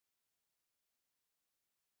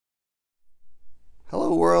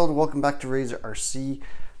Hello world, welcome back to Razor RC.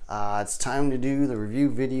 It's time to do the review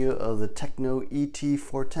video of the Tekno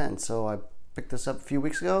ET410. So I picked this up a few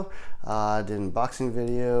weeks ago, did an unboxing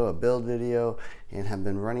video, a build video, and have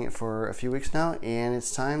been running it for a few weeks now, and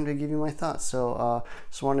it's time to give you my thoughts. So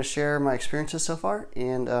just want to share my experiences so far,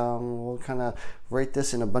 and we'll kind of rate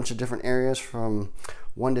this in a bunch of different areas from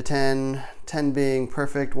 1 to 10, 10 being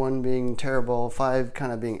perfect, 1 being terrible, 5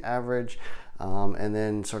 kind of being average. And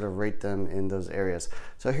then sort of rate them in those areas.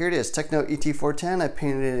 So here it is, Tekno ET410. I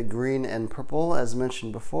painted it green and purple as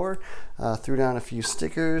mentioned before. Threw down a few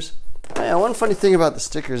stickers. Yeah, one funny thing about the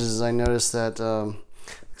stickers is I noticed that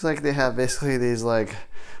looks like they have basically these they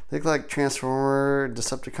look like Transformer,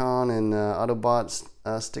 Decepticon, and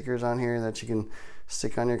Autobot stickers on here that you can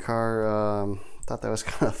stick on your car. Thought that was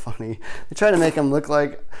kind of funny. They try to make them look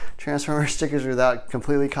like Transformer stickers without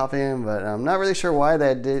completely copying them, but I'm not really sure why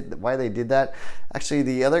they did that. Actually,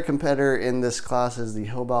 the other competitor in this class is the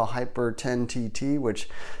Hobao Hyper 10 TT, which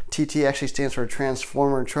TT actually stands for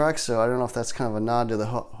Transformer Truck, so I don't know if that's kind of a nod to the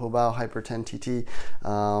Hobao Hyper 10 TT,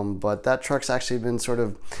 but that truck's actually been sort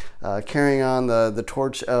of carrying on the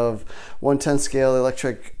torch of 1/10 scale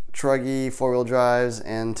electric truggy 4-wheel drives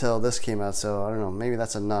until this came out, so I don't know, maybe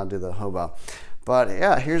that's a nod to the Hobao. But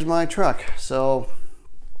yeah, here's my truck. So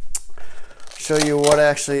show you what I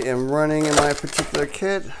actually am running in my particular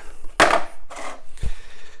kit.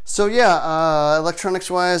 So yeah, electronics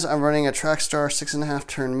wise, I'm running a Trackstar 6.5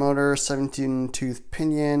 turn motor, 17 tooth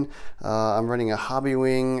pinion. I'm running a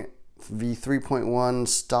Hobbywing V3.1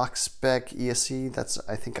 stock spec ESC. That's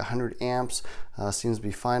I think 100 amps. Seems to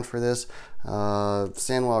be fine for this.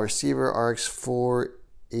 Sandwell receiver RX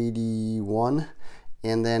 481.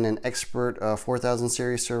 And then an Expert 4000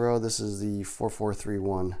 series servo. This is the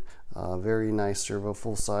 4431. Very nice servo,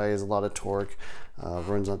 full size, a lot of torque.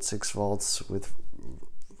 Runs on 6 volts with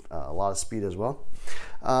a lot of speed as well.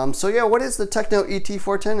 So yeah, what is the Tekno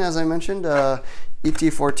ET410? As I mentioned,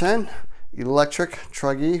 ET410, electric,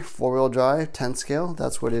 truggy, 4-wheel drive, 10 scale.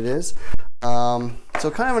 That's what it is. So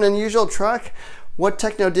kind of an unusual truck. What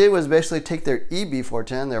Tekno did was basically take their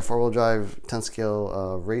EB410, their 4-wheel drive 10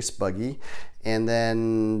 scale race buggy, and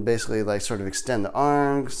then basically sort of extend the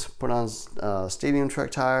arms, put on stadium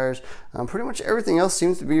truck tires. Pretty much everything else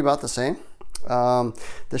seems to be about the same.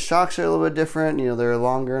 The shocks are a little bit different. You know, they're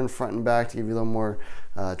longer in front and back to give you a little more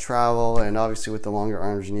travel, and obviously with the longer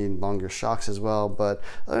arms you need longer shocks as well. But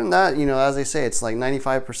other than that, you know, as they say, it's like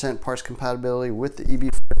 95% parts compatibility with the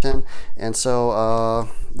EB410, and so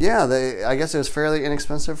yeah, I guess it was fairly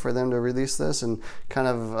inexpensive for them to release this and kind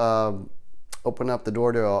of open up the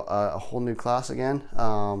door to a whole new class again.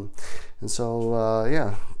 And so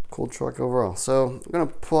yeah, cool truck overall. So I'm gonna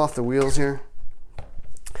pull off the wheels here.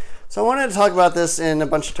 So I wanted to talk about this in a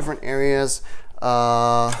bunch of different areas.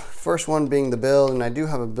 First one being the build, and I do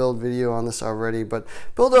have a build video on this already, but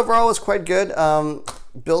build overall was quite good.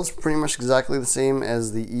 Build's pretty much exactly the same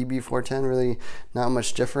as the EB410, really not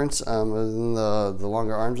much difference other than the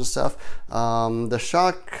longer arms and stuff. The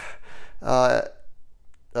shock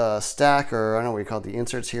stack, or I don't know what you call it, the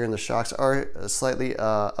inserts here in the shocks are slightly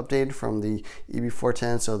updated from the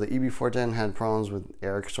EB410. So the EB410 had problems with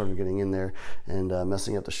air sort of getting in there and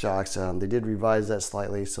messing up the shocks. They did revise that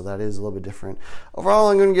slightly, so that is a little bit different. Overall,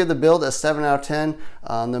 I'm going to give the build a 7 out of 10.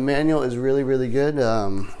 The manual is really good.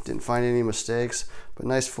 Didn't find any mistakes, but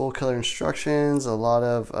nice full color instructions, a lot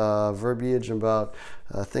of verbiage about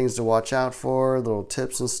things to watch out for, little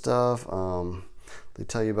tips and stuff. They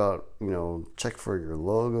tell you about, you know, check for your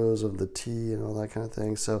logos of the T and all that kind of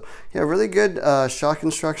thing. So yeah, really good shock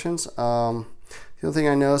instructions. The only thing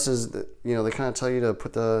I noticed is that, you know, they kind of tell you to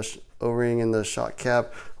put the O-ring in the shock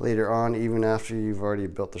cap later on, even after you've already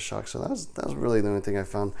built the shock. So that was really the only thing I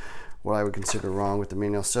found what I would consider wrong with the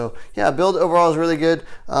manual. So yeah, build overall is really good.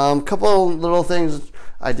 Couple little things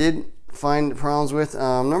I did find problems with.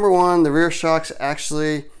 Number one, the rear shocks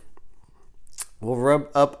actually will rub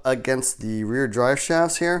up against the rear drive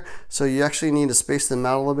shafts here, so you actually need to space them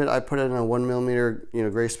out a little bit. I put it in a 1mm, you know,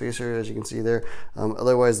 gray spacer, as you can see there.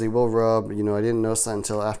 Otherwise they will rub. You know, I didn't notice that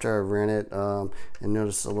until after I ran it, and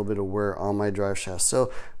noticed a little bit of wear on my drive shaft. So a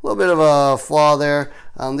little bit of a flaw there.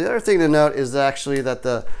 The other thing to note is actually that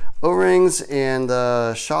the O-rings and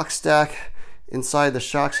the shock stack inside the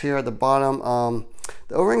shocks here at the bottom,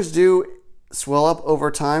 the O-rings do swell up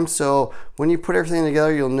over time, so when you put everything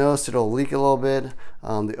together you'll notice it'll leak a little bit.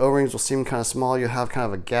 The O-rings will seem kind of small. You'll have kind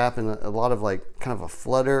of a gap and a lot of kind of a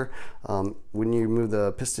flutter when you move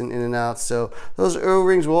the piston in and out. So those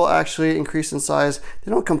O-rings will actually increase in size.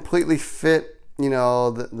 They don't completely fit, you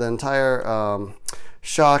know, the entire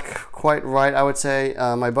shock quite right, I would say.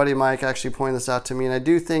 My buddy Mike actually pointed this out to me, and I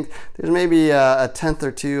do think there's maybe a tenth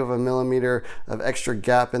or two of a millimeter of extra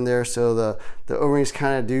gap in there, so the O-rings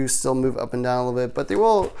kind of do still move up and down a little bit, but they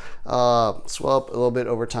will swell up a little bit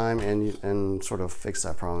over time and sort of fix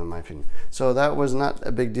that problem, in my opinion. So that was not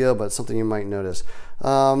a big deal, but something you might notice.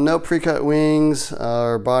 No pre-cut wings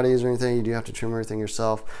or bodies or anything. You do have to trim everything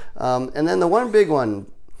yourself. And then the one big one,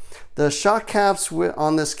 the shock caps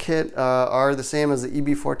on this kit are the same as the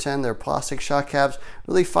EB410. They're plastic shock caps,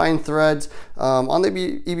 really fine threads. On the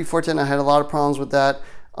EB410, I had a lot of problems with that.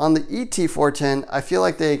 On the ET410, I feel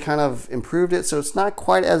like they kind of improved it, so it's not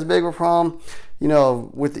quite as big of a problem. You know,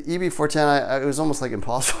 with the EB410, it was almost like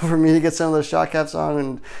impossible for me to get some of those shock caps on,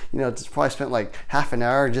 and you know, it's probably spent like half an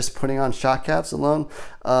hour just putting on shock caps alone.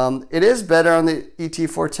 It is better on the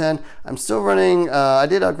ET410. I'm still running, I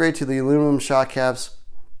did upgrade to the aluminum shock caps.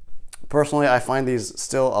 Personally, I find these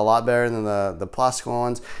still a lot better than the plastic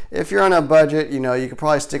ones. If you're on a budget, you know, you could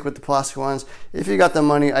probably stick with the plastic ones. If you got the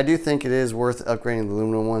money, I do think it is worth upgrading the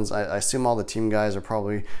aluminum ones. I assume all the team guys are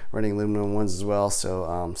probably running aluminum ones as well.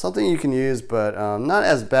 So something you can use, but not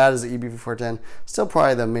as bad as the EB410. Still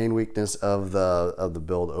probably the main weakness of the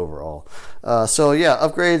build overall. So yeah,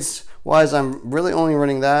 upgrades wise, I'm really only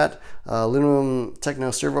running that. Aluminum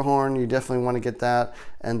Tekno servo horn, you definitely want to get that.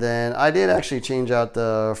 And then I did actually change out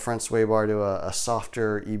the front sway bar to a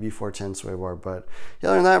softer EB410 sway bar. But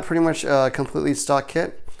other than that, pretty much completely stock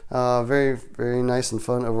kit. Very, very nice and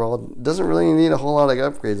fun overall. Doesn't really need a whole lot of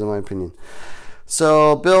upgrades in my opinion.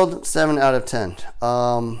 So build 7 out of 10.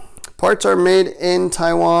 Parts are made in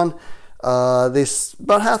Taiwan.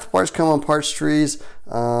 About half the parts come on parts trees.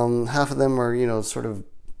 Half of them are, you know, sort of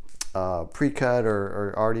pre-cut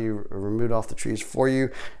or already removed off the trees for you.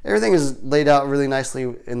 Everything is laid out really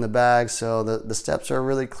nicely in the bag, so the steps are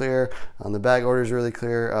really clear. The bag order is really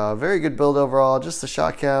clear. Very good build overall. Just the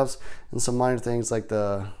shock caps and some minor things like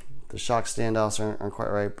the shock standoffs aren't quite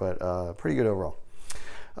right, but pretty good overall.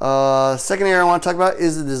 Second area I want to talk about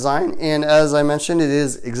is the design, and as I mentioned, it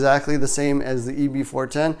is exactly the same as the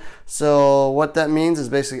EB410. So what that means is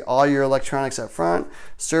basically all your electronics up front,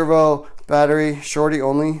 servo, battery, shorty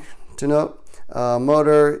only to note,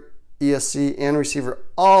 motor, ESC, and receiver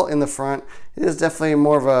all in the front. It is definitely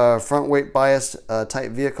more of a front weight biased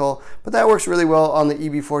type vehicle, but that works really well on the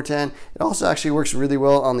EB410. It also actually works really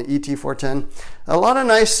well on the ET410. A lot of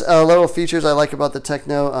nice little features I like about the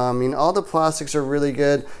Tekno. I mean, all the plastics are really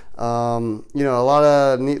good. You know, a lot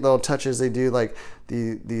of neat little touches they do, like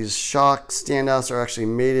these shock standouts are actually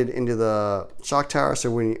mated into the shock tower, so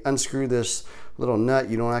when you unscrew this little nut,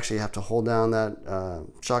 you don't actually have to hold down that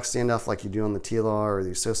shock standoff like you do on the TLR or the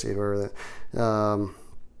Associated or the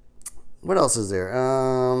what else is there?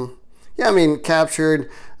 Yeah, I mean, captured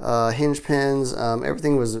hinge pins.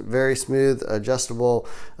 Everything was very smooth, adjustable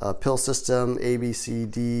pill system, A, B, C,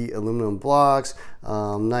 D, aluminum blocks,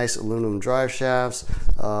 nice aluminum drive shafts,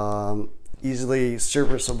 easily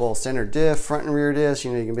serviceable center diff, front and rear disc.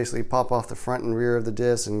 You know, you can basically pop off the front and rear of the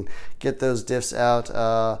disc and get those diffs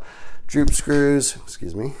out. Droop screws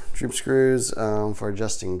for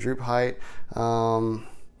adjusting droop height.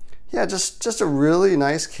 Yeah, just a really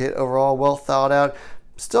nice kit overall, well thought out.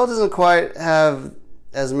 Still doesn't quite have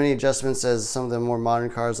as many adjustments as some of the more modern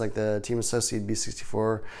cars like the Team Associated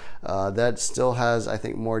B64. That still has, I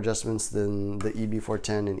think, more adjustments than the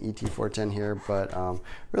EB410 and ET410 here, but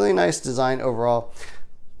really nice design overall.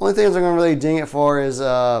 Only things I'm gonna really ding it for is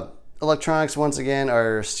electronics once again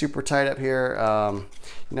are super tight up here.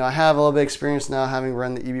 You know, I have a little bit of experience now having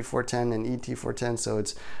run the EB410 and ET410, so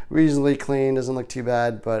it's reasonably clean, doesn't look too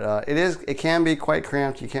bad, but it can be quite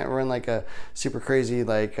cramped. You can't run like a super crazy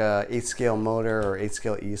like 8th scale motor or 8th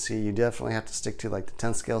scale EC. You definitely have to stick to like the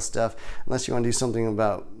 10th scale stuff unless you want to do something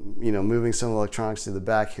about, you know, moving some electronics to the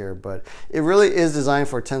back here, but it really is designed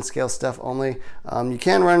for 10th scale stuff only. You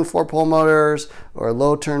can run 4-pole motors or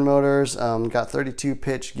low turn motors. Got 32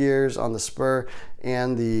 pitch gears on the spur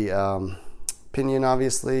and the pinion,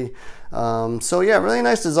 obviously. So yeah, really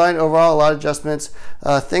nice design overall, a lot of adjustments.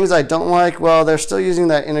 Things I don't like, well, they're still using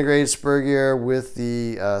that integrated spur gear with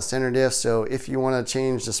the center diff, so if you want to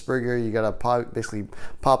change the spur gear, you gotta basically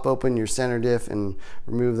pop open your center diff and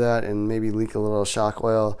remove that and maybe leak a little shock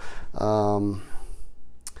oil. Other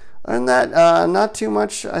than that, not too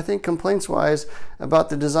much, I think, complaints wise about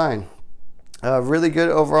the design. Really good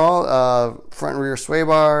overall, front and rear sway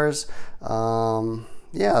bars.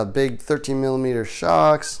 Yeah, big 13mm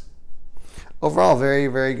shocks. Overall, very,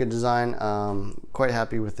 very good design. Quite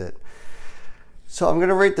happy with it. So I'm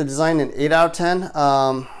gonna rate the design an 8 out of 10.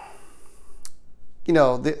 you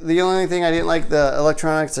know, the only thing I didn't like, the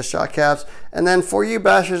electronics, the shock caps. And then for you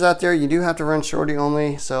bashers out there, you do have to run shorty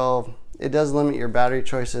only, so it does limit your battery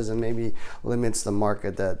choices and maybe limits the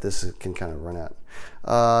market that this can kind of run at.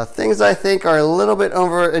 Things I think are a little bit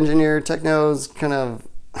over engineered. Tekno's kind of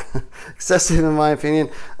excessive in my opinion.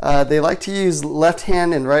 They like to use left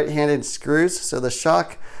hand and right handed screws. So the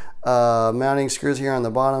shock mounting screws here on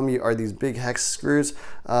the bottom are these big hex screws.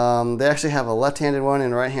 They actually have a left-handed one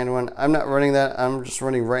and a right-handed one. I'm not running that. I'm just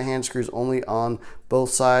running right-hand screws only on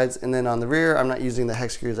both sides. And then on the rear, I'm not using the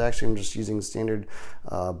hex screws. Actually, I'm just using standard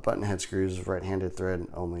button head screws, right-handed thread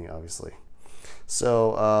only, obviously.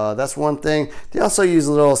 So that's one thing. They also use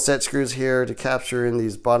little set screws here to capture in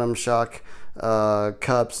these bottom shock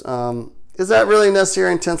cups. Is that really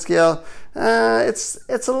necessary in 10 scale?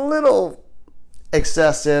 It's a little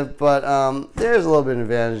excessive, but there's a little bit of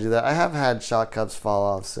advantage to that. I have had shock cups fall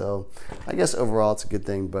off, so I guess overall it's a good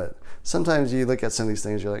thing, but sometimes you look at some of these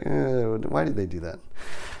things, you're like, why did they do that?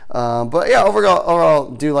 But yeah,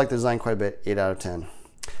 overall do like the design quite a bit. 8 out of 10.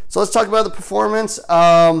 So let's talk about the performance.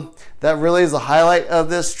 That really is the highlight of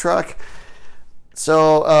this truck.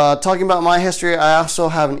 So talking about my history, I also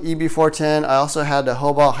have an EB410. I also had the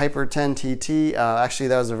Hobalt Hyper 10 TT. Actually,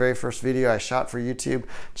 that was the very first video I shot for YouTube.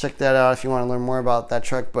 Check that out if you want to learn more about that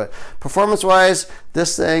truck. But performance-wise,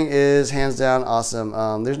 this thing is hands down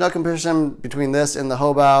awesome. There's no comparison between this and the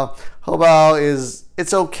Hobalt. Hobalt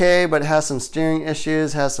it's okay, but it has some steering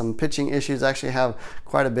issues, has some pitching issues. I actually have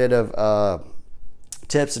quite a bit of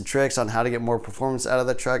tips and tricks on how to get more performance out of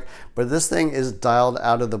the truck. But this thing is dialed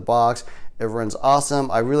out of the box. It runs awesome.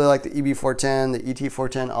 I really like the EB410. The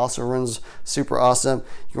ET410 also runs super awesome.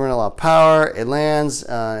 You can run a lot of power. It lands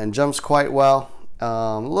and jumps quite well.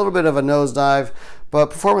 A little bit of a nosedive, but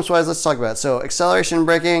performance-wise, let's talk about it. So acceleration and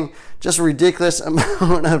braking, just a ridiculous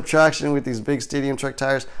amount of traction with these big stadium truck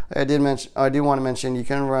tires. I do want to mention you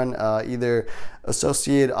can run either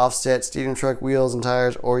associated offset stadium truck wheels and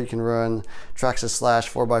tires, or you can run Traxxas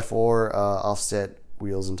slash 4x4 offset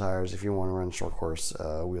wheels and tires if you want to run short course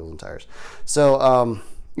wheels and tires. So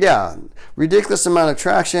yeah, ridiculous amount of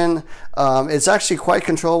traction. It's actually quite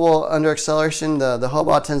controllable under acceleration. The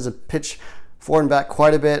Hobart tends to pitch forward and back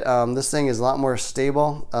quite a bit. This thing is a lot more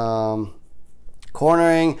stable.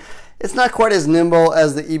 Cornering, it's not quite as nimble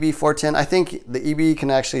as the EB410. I think the EB can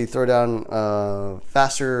actually throw down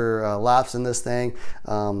faster laps in this thing.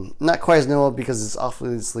 Not quite as nimble because it's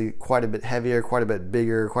obviously quite a bit heavier, quite a bit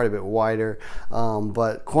bigger, quite a bit wider.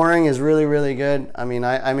 But cornering is really, really good. I mean,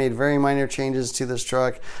 I made very minor changes to this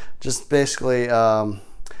truck. Just basically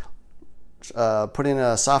put in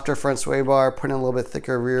a softer front sway bar, put in a little bit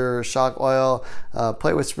thicker rear shock oil,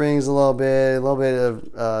 play with springs a little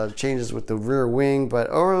bit of changes with the rear wing, but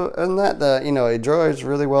other than that, you know, it drives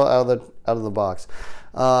really well out of the box.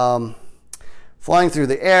 Flying through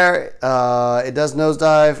the air, it does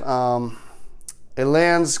nosedive. It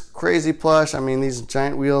lands crazy plush. I mean, these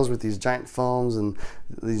giant wheels with these giant foams and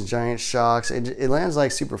these giant shocks, it lands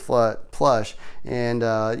like super plush. And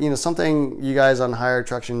you know, something you guys on higher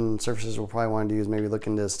traction surfaces will probably want to do is maybe look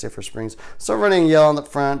into stiffer springs. Still running yellow on the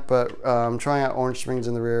front, but trying out orange springs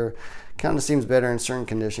in the rear kind of seems better in certain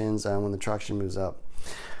conditions when the traction moves up.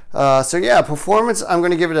 So yeah, performance, I'm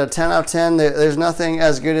going to give it a 10 out of 10. There's nothing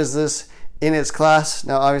as good as this in its class.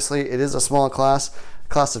 Now, obviously, it is a small class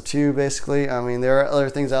of 2 basically. I mean, there are other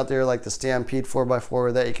things out there like the Stampede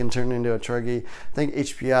 4x4 that you can turn into a truggy. I think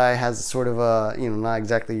HPI has sort of a, you know, not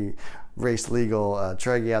exactly race legal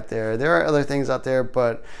truggy out there. There are other things out there,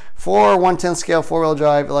 but for 1/10 scale 4-wheel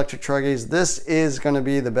drive electric truggies, this is going to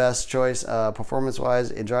be the best choice. Performance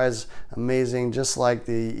wise, it drives amazing, just like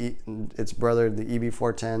its brother, the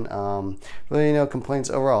EB410. Really no complaints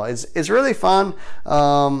overall. It's really fun.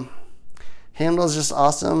 Handles just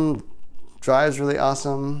awesome. Drives really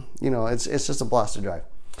awesome. You know, it's just a blast to drive.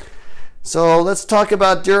 So let's talk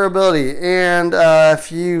about durability. And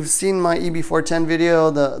if you've seen my EB410 video,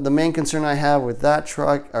 the main concern I have with that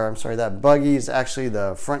truck, or I'm sorry, that buggy, is actually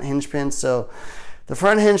the front hinge pins. So the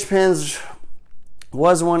front hinge pins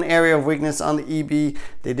was one area of weakness on the EB.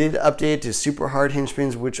 They did update to super hard hinge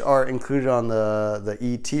pins, which are included on the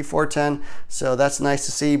ET410. So that's nice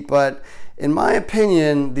to see. But in my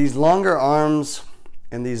opinion, these longer arms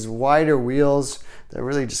and these wider wheels that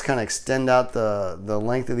really just kind of extend out the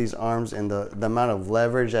length of these arms and the amount of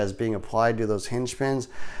leverage that's being applied to those hinge pins,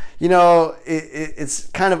 you know, it's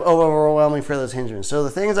kind of overwhelming for those hinge pins. So the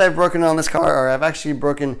things I've broken on this car are I've actually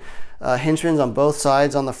broken hinge pins on both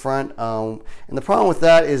sides on the front. And the problem with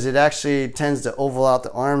that is it actually tends to oval out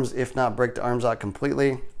the arms, if not break the arms out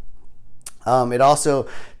completely. It also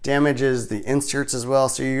damages the inserts as well.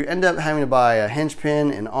 So you end up having to buy a hinge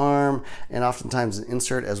pin, an arm, and oftentimes an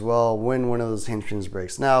insert as well when one of those hinge pins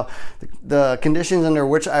breaks. Now, the conditions under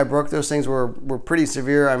which I broke those things were pretty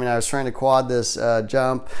severe. I mean, I was trying to quad this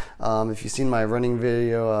jump. If you've seen my running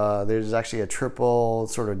video, there's actually a triple,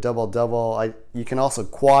 sort of double. You can also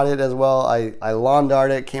quad it as well. I lawn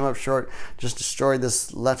darted it, came up short, just destroyed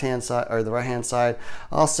this left-hand side or the right-hand side.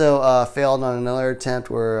 Also failed on another attempt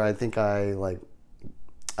where I think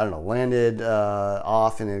I don't know, landed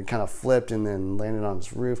off and it kind of flipped and then landed on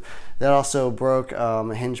this roof. That also broke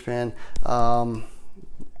a hinge pin.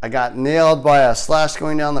 I got nailed by a slash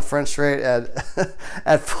going down the front straight at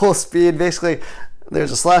at full speed. Basically,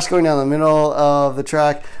 there's a slash going down the middle of the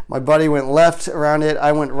track. My buddy went left around it.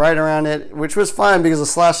 I went right around it, which was fine because the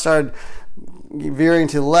slash started veering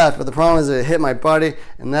to the left, but the problem is it hit my buddy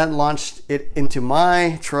and that launched it into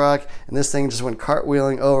my truck, and this thing just went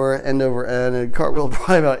cartwheeling end over end, and cartwheeled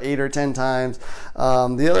probably about 8 or 10 times.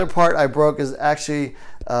 The other part I broke is actually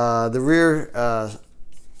the rear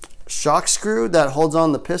shock screw that holds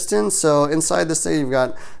on the piston. So inside this thing you've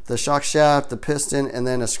got the shock shaft, the piston, and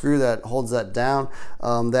then a screw that holds that down.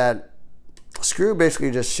 That screw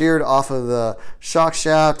basically just sheared off of the shock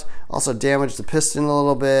shaft, also damaged the piston a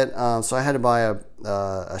little bit. So I had to buy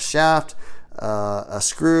a shaft, a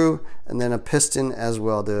screw, and then a piston as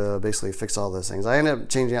well to basically fix all those things. I ended up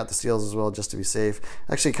changing out the seals as well just to be safe.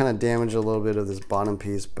 Actually kind of damaged a little bit of this bottom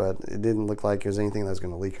piece, but it didn't look like there was anything that was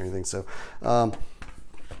going to leak or anything. So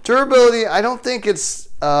durability, I don't think it's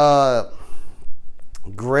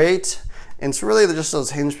great. And it's really just those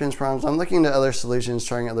hinge pins problems. I'm looking at other solutions,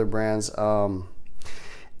 trying other brands.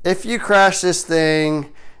 If you crash this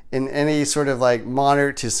thing in any sort of like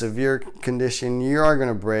moderate to severe condition, you are going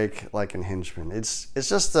to break like a hinge pin. It's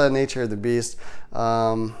just the nature of the beast.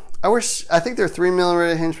 I think they're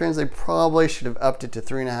 3mm hinge pins. They probably should have upped it to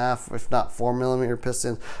 3.5, if not 4mm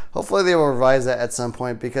pistons. Hopefully they will revise that at some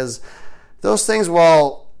point, because those things,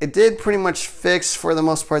 while it did pretty much fix for the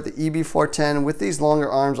most part the EB410, with these longer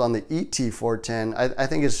arms on the ET410, I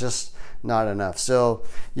think it's just not enough. So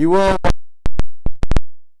you will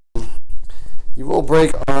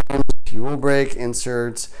break arms, you will break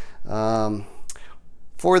inserts.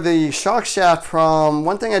 For the shock shaft problem,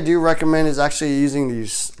 one thing I do recommend is actually using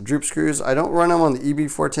these droop screws. I don't run them on the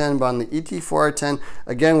EB410, but on the ET410,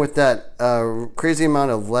 again with that crazy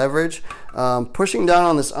amount of leverage, pushing down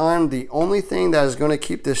on this arm, the only thing that is going to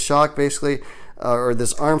keep this shock basically, or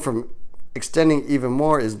this arm from extending even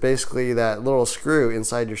more, is basically that little screw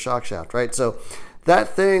inside your shock shaft, right? So that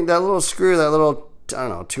thing, that little screw, that little, I don't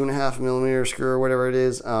know, 2.5mm screw or whatever it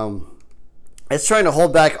is, it's trying to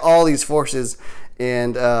hold back all these forces.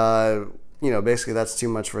 And you know, basically that's too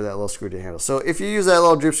much for that little screw to handle. So if you use that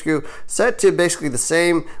little droop screw, set to basically the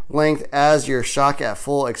same length as your shock at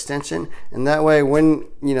full extension, and that way when,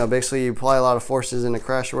 you know, basically you apply a lot of forces in a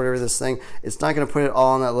crash or whatever this thing, it's not going to put it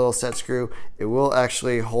all on that little set screw. It will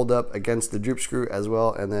actually hold up against the droop screw as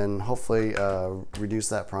well, and then hopefully reduce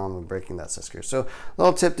that problem of breaking that set screw. So a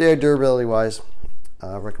little tip there, durability wise.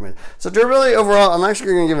 Recommend. So durability overall, I'm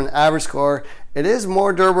actually going to give an average score. It is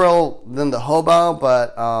more durable than the Hobo,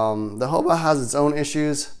 but the Hobo has its own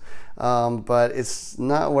issues, but it's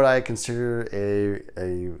not what I consider a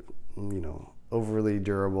you know, overly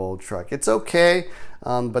durable truck. It's okay,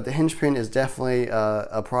 but the hinge pin is definitely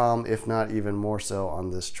a problem, if not even more so on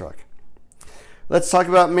this truck. Let's talk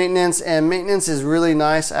about maintenance, and maintenance is really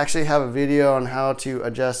nice. I actually have a video on how to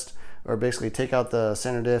adjust, or basically take out the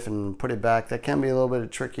center diff and put it back. That can be a little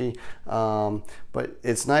bit tricky, but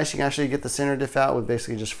it's nice. You can actually get the center diff out with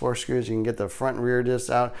basically just 4 screws. You can get the front and rear diffs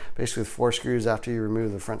out basically with 4 screws after you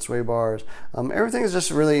remove the front sway bars. Everything is just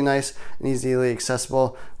really nice and easily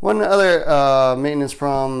accessible. One other maintenance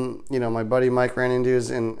problem, you know, my buddy Mike ran into is,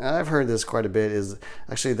 and I've heard this quite a bit, is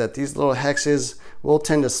actually that these little hexes will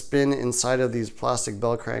tend to spin inside of these plastic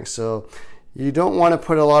bell cranks. So you don't want to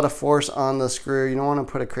put a lot of force on the screw. You don't want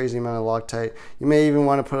to put a crazy amount of Loctite. You may even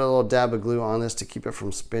want to put a little dab of glue on this to keep it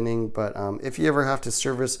from spinning. But if you ever have to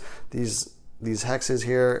service these hexes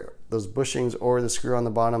here, those bushings, or the screw on the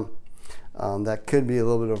bottom, that could be a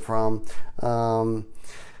little bit of a problem.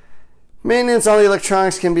 Maintenance on the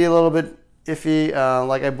electronics can be a little bit iffy.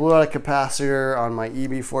 Like I blew out a capacitor on my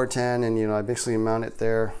EB410, and you know, I basically mount it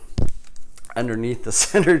there underneath the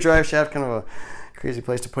center drive shaft, kind of a crazy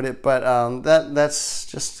place to put it, but that's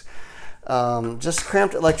just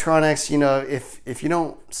cramped electronics. You know, if you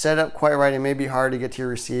don't set up quite right, it may be hard to get to your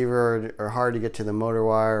receiver, or hard to get to the motor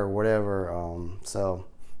wire or whatever. So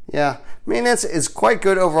yeah, maintenance is quite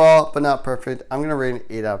good overall, but not perfect. I'm gonna rate it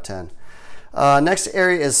 8 out of 10. Next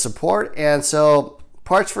area is support, and so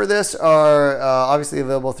parts for this are obviously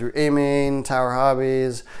available through A-Main, Tower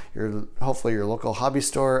Hobbies, hopefully your local hobby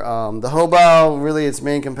store. The Hobao, really its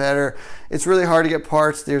main competitor. It's really hard to get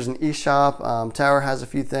parts. There's an eShop. Tower has a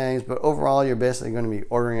few things, but overall you're basically going to be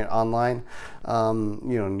ordering it online.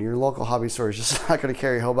 Your local hobby store is just not going to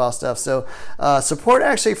carry Hobao stuff. So support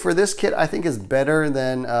actually for this kit I think is better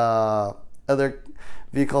than other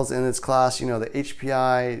vehicles in its class. The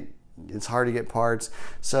HPI, it's hard to get parts.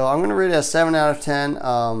 So I'm going to rate it a 7 out of 10.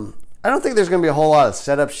 I don't think there's going to be a whole lot of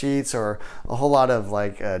setup sheets or a whole lot of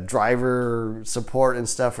like driver support and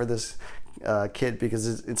stuff for this kit,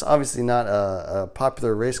 because it's obviously not a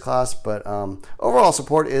popular race class, but overall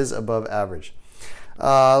support is above average.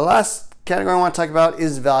 Last category I want to talk about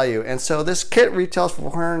is value. And so this kit retails for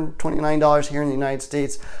 $429 here in the United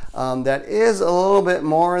States. That is a little bit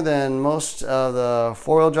more than most of the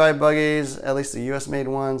four-wheel drive buggies, at least the US made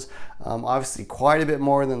ones. Obviously quite a bit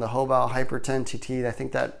more than the Hobao Hyper 10 TT. I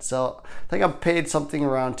think I paid something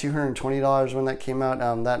around $220 when that came out.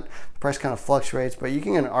 That price kind of fluctuates, but you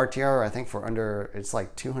can get an RTR I think for under, it's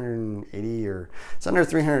like $280 or it's under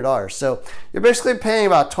 $300. So you're basically paying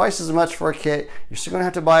about twice as much for a kit. You're still gonna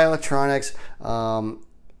have to buy electronics.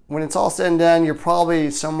 When it's all said and done, you're probably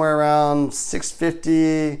somewhere around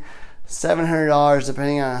 $650, $700,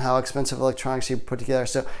 depending on how expensive electronics you put together.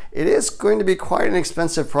 So it is going to be quite an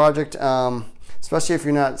expensive project, especially if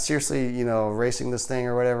you're not seriously, racing this thing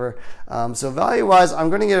or whatever. So value-wise, I'm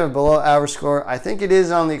going to give it a below average score. I think it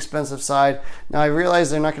is on the expensive side. Now I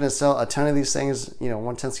realize they're not going to sell a ton of these things.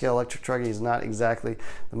 1/10 scale electric truggy is not exactly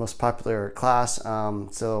the most popular class,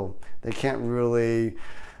 so they can't really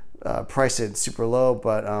price it super low,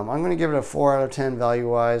 but I'm going to give it a 4 out of 10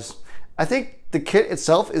 value-wise. I think the kit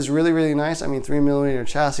itself is really, really nice. I mean, 3mm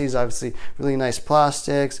chassis, obviously really nice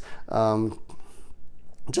plastics.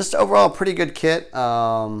 Just overall pretty good kit,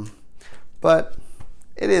 but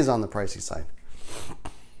it is on the pricey side.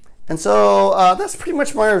 And so that's pretty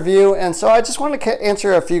much my review. And so I just want to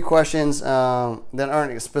answer a few questions that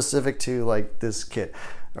aren't specific to like this kit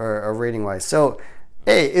or rating wise. So,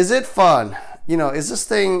 hey, is it fun? Is this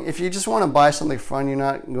thing, if you just want to buy something fun, you're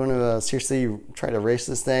not going to seriously try to race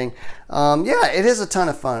this thing. Yeah, it is a ton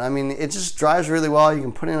of fun. I mean, it just drives really well. You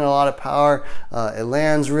can put in a lot of power. It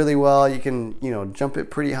lands really well. You can, jump it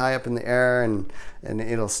pretty high up in the air and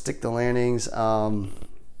it'll stick the landings.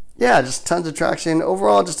 Yeah, just tons of traction.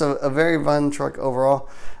 Overall, just a very fun truck overall.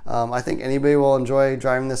 I think anybody will enjoy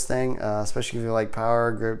driving this thing, especially if you like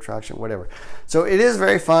power, grip, traction, whatever. So it is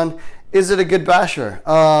very fun. Is it a good basher?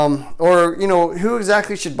 Or, who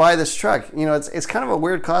exactly should buy this truck? It's kind of a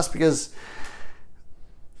weird class because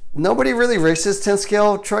nobody really races 10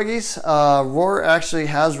 scale truggies. Roar actually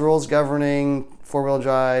has rules governing four-wheel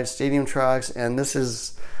drive, stadium trucks, and this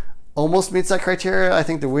is almost meets that criteria. I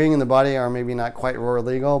think the wing and the body are maybe not quite Roar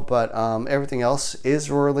legal, but everything else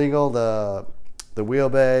is Roar legal. The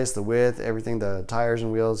wheelbase, the width, everything, the tires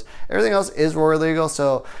and wheels, everything else is Roar legal.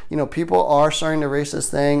 So, people are starting to race this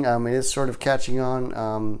thing. It is sort of catching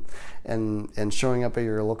on and showing up at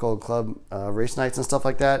your local club race nights and stuff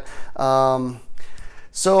like that.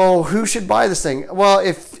 So who should buy this thing? Well,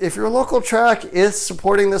 if your local track is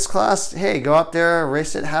supporting this class, hey, go out there,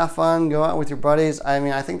 race it, have fun, go out with your buddies. I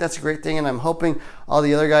mean, I think that's a great thing, and I'm hoping all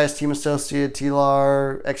the other guys, Team Associated,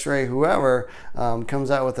 T-Lar, X-Ray, whoever,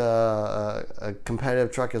 comes out with a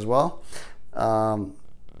competitive truck as well.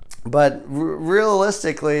 But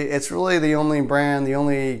realistically, it's really the only brand, the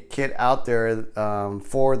only kit out there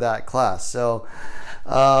for that class. So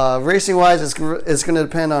racing wise, it's going to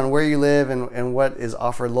depend on where you live and what is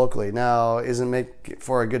offered locally. Now, is it make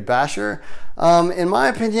for a good basher? In my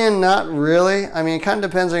opinion, not really. I mean, it kind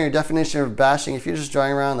of depends on your definition of bashing. If you're just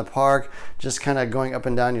driving around the park, just kind of going up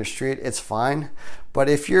and down your street, it's fine. But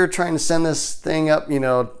if you're trying to send this thing up,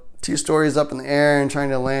 2 stories up in the air and trying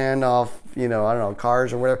to land off, I don't know,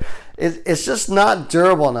 cars or whatever, it's just not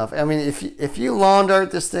durable enough. I mean, if you lawn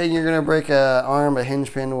dart this thing, you're gonna break a arm, a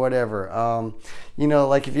hinge pin, whatever.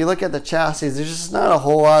 Like if you look at the chassis, there's just not a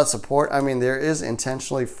whole lot of support. I mean, there is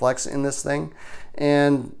intentionally flex in this thing,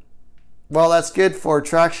 and while that's good for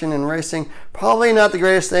traction and racing, probably not the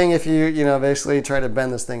greatest thing if you basically try to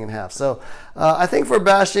bend this thing in half. So I think for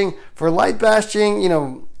bashing, for light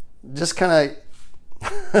bashing, just kind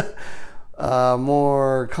of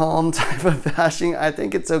more calm type of bashing, I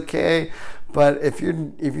think it's okay. But if you're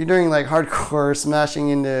doing like hardcore smashing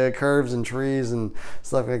into curves and trees and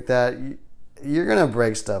stuff like that, you're gonna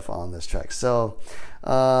break stuff on this track. So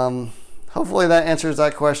hopefully that answers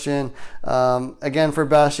that question. Again, for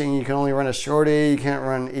bashing, you can only run a shorty. You can't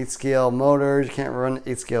run 8 scale motors. You can't run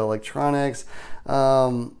 8 scale electronics.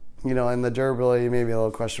 you know, and the durability may be a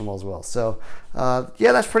little questionable as well. So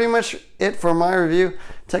yeah, that's pretty much it for my review.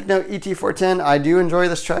 Tekno ET410. I do enjoy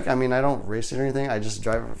this truck. I mean, I don't race it or anything. I just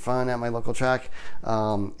drive it for fun at my local track.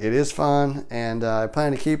 It is fun, and I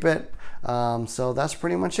plan to keep it. So that's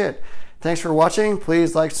pretty much it. Thanks for watching.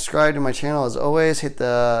 Please like, subscribe to my channel. As always, hit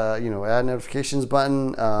the add notifications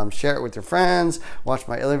button, share it with your friends, watch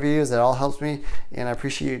my other videos. That all helps me, and I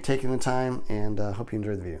appreciate you taking the time, and hope you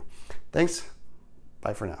enjoyed the video. Thanks.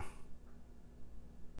 Bye for now.